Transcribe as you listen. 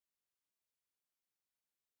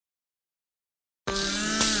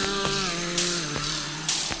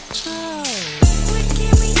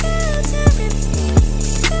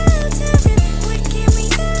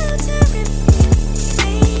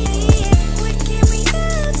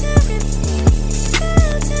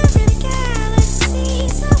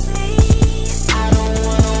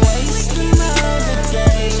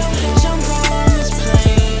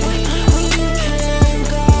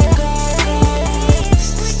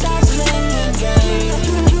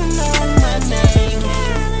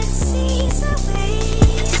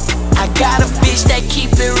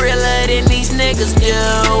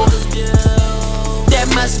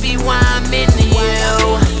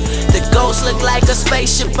look like a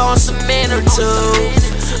spaceship on some inner tubes.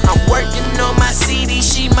 I'm working on my CD,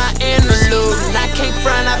 she my interlude. And I can't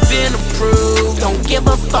front, I've been approved. Don't give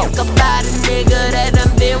a fuck about a nigga that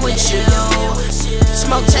done been with you.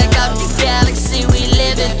 Smoke, check out the galaxy we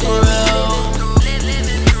living through.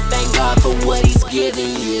 Thank God for what he's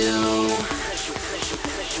giving you.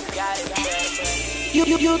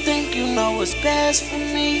 You think you know what's best for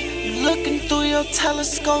me. You looking through your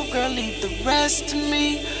telescope, girl, leave the rest to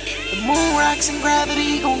me. The moon rocks and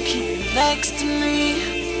gravity gon' keep you next to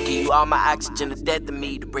me. Give you all my oxygen to death to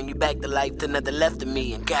me, to bring you back to life, to nothing left of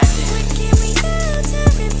me. And goddamn,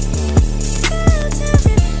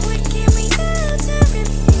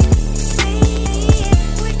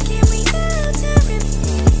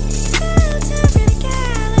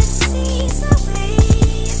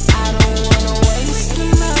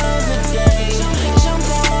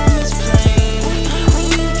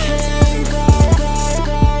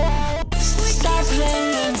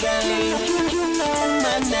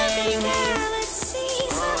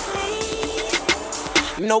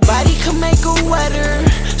 nobody can make her wetter.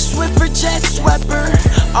 Swiffer jet sweeper,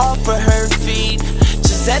 off of her feet.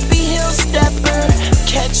 Giuseppe Hill stepper,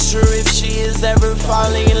 catch her if she is ever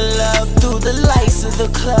falling in love. Through the lights of the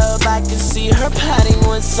club, I can see her plotting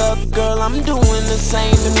what's up. Girl, I'm doing the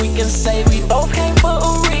same, and we can say we both came for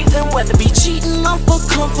a reason. Whether be cheating or for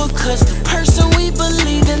comfort, cause the person we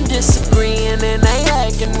believe in disagreeing and ain't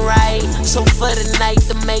acting right. So for the night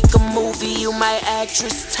to make a movie, you my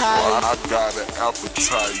actress type. Well, I got an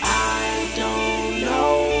appetite. I don't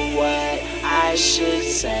know what I should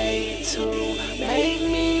say to make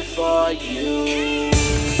me for you.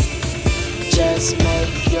 Just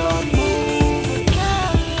make your move.